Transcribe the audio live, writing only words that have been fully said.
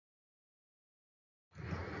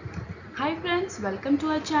Hi friends, welcome to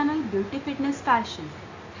our channel Beauty Fitness Fashion.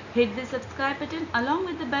 Hit the subscribe button along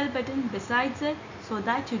with the bell button besides it so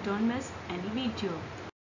that you don't miss any video.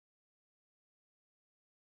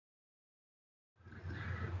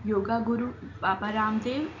 Yoga Guru Baba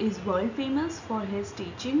Ramdev is world famous for his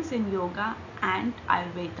teachings in yoga and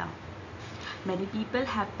Ayurveda. Many people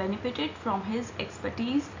have benefited from his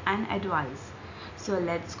expertise and advice. So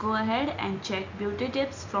let's go ahead and check beauty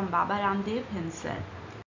tips from Baba Ramdev himself.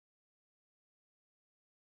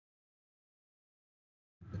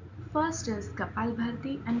 First is Kapal,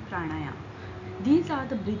 Bhathi and Pranayama. These are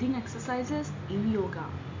the breathing exercises in yoga.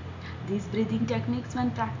 These breathing techniques,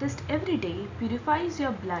 when practiced every day, purifies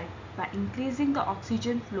your blood by increasing the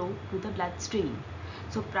oxygen flow to the bloodstream.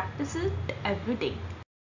 So practice it every day.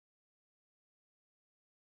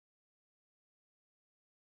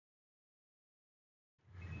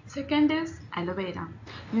 Second is aloe vera.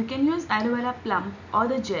 You can use aloe vera plum or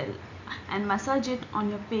the gel and massage it on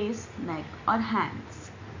your face, neck or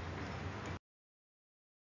hands.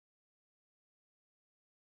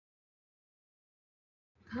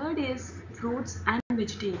 Third is fruits and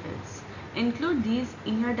vegetables. Include these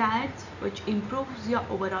in your diets, which improves your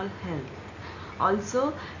overall health.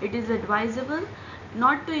 Also, it is advisable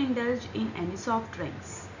not to indulge in any soft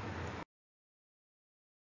drinks.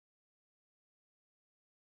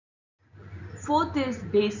 Fourth is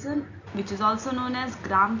besan, which is also known as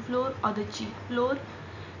gram flour or the cheek flour.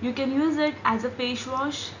 You can use it as a face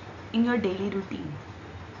wash in your daily routine.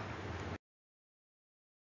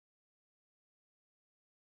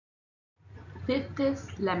 Fifth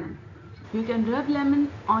is lemon. You can rub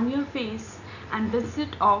lemon on your face and rinse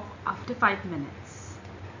it off after 5 minutes.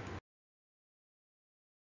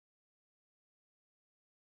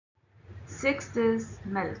 Sixth is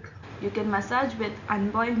milk. You can massage with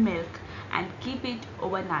unboiled milk and keep it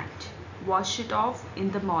overnight. Wash it off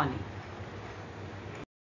in the morning.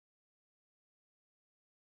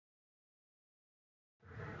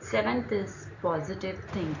 Seventh is positive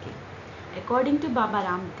thinking. According to Baba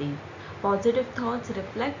Ramdev, positive thoughts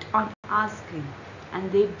reflect on our skin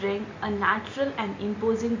and they bring a natural and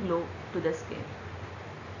imposing glow to the skin.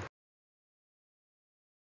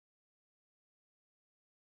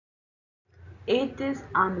 Eighth is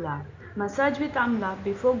Amla. Massage with Amla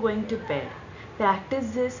before going to bed.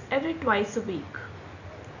 Practice this every twice a week.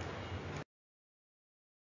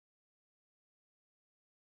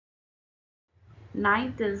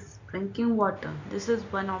 Ninth is drinking water. This is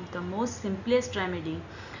one of the most simplest remedy.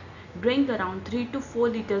 Drink around 3 to 4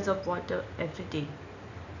 liters of water every day.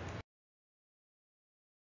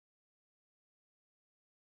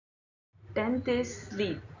 10th is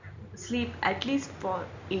sleep. Sleep at least for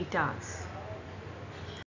 8 hours.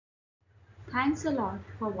 Thanks a lot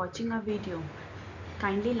for watching our video.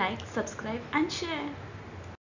 Kindly like, subscribe and share.